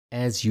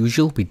As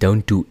usual, we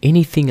don't do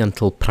anything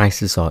until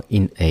prices are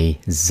in a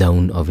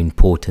zone of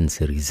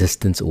importance, a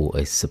resistance or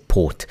a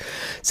support.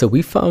 So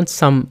we found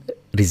some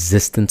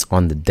resistance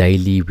on the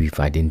daily, we've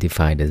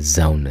identified a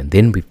zone, and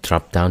then we've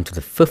dropped down to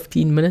the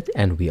 15-minute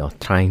and we are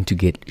trying to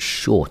get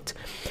short.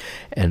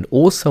 And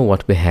also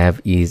what we have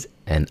is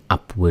an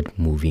upward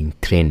moving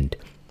trend.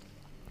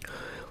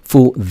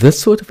 For this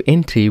sort of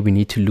entry, we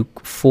need to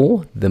look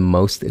for the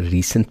most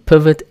recent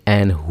pivot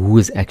and who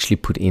has actually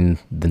put in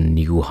the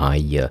new high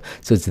here.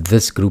 So it's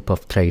this group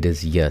of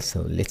traders here.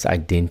 So let's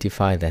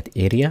identify that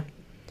area.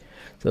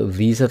 So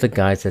these are the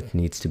guys that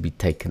needs to be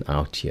taken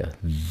out here.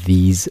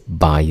 These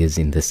buyers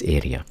in this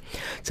area.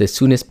 So as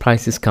soon as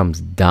prices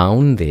comes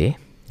down there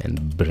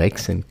and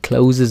breaks and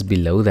closes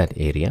below that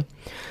area.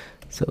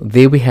 So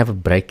there we have a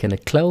break and a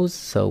close.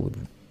 So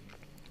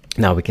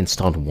now we can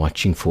start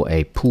watching for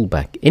a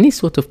pullback. Any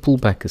sort of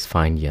pullback is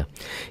fine here,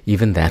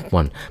 even that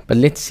one. But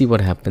let's see what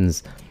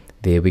happens.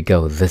 There we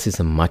go. This is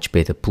a much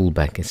better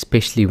pullback,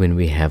 especially when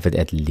we have it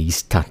at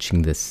least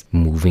touching this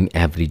moving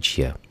average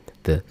here,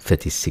 the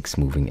 36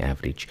 moving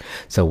average.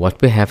 So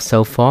what we have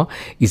so far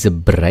is a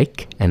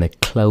break and a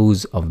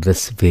close of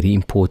this very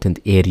important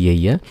area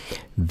here.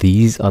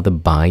 These are the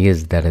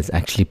buyers that has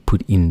actually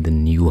put in the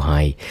new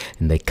high,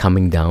 and they're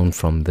coming down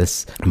from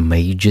this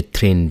major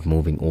trend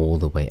moving all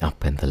the way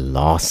up, and the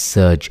last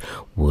surge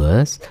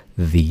was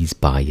these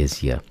buyers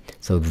here.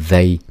 So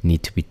they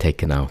need to be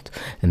taken out,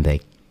 and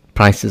they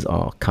prices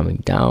are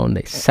coming down,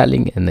 they're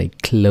selling and they're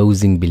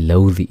closing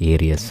below the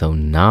area. So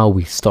now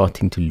we're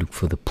starting to look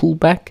for the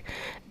pullback,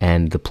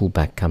 and the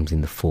pullback comes in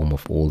the form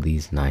of all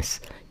these nice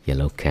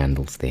yellow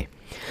candles there.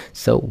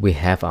 So we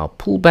have our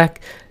pullback.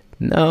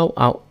 Now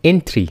our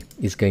entry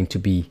is going to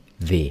be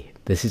there.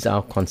 This is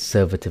our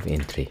conservative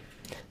entry.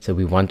 So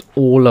we want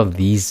all of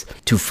these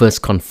to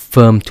first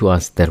confirm to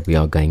us that we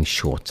are going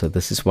short. So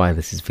this is why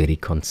this is very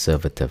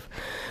conservative,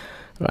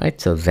 right?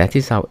 So that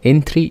is our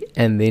entry.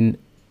 And then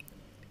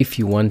if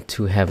you want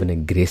to have an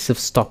aggressive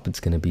stop, it's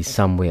going to be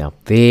somewhere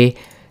up there,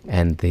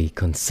 and the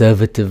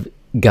conservative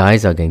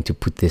guys are going to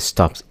put their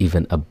stops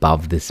even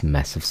above this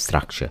massive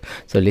structure.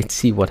 So let's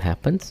see what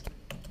happens.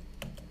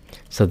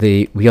 So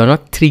we are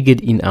not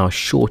triggered in our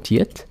short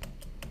yet.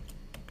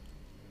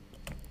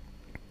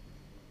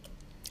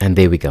 And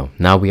there we go.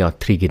 Now we are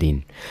triggered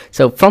in.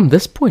 So from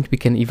this point, we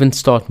can even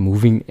start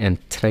moving and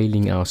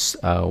trailing our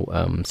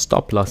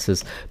stop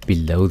losses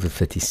below the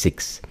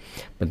 36.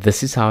 But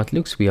this is how it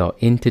looks. We are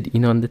entered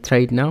in on the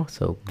trade now.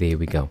 So there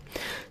we go.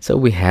 So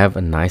we have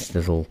a nice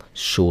little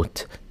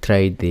short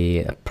trade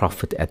there, a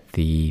profit at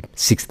the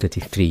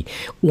 633.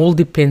 All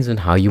depends on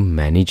how you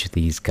manage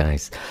these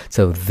guys.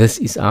 So this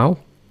is our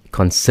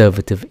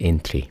conservative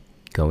entry,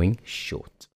 going short.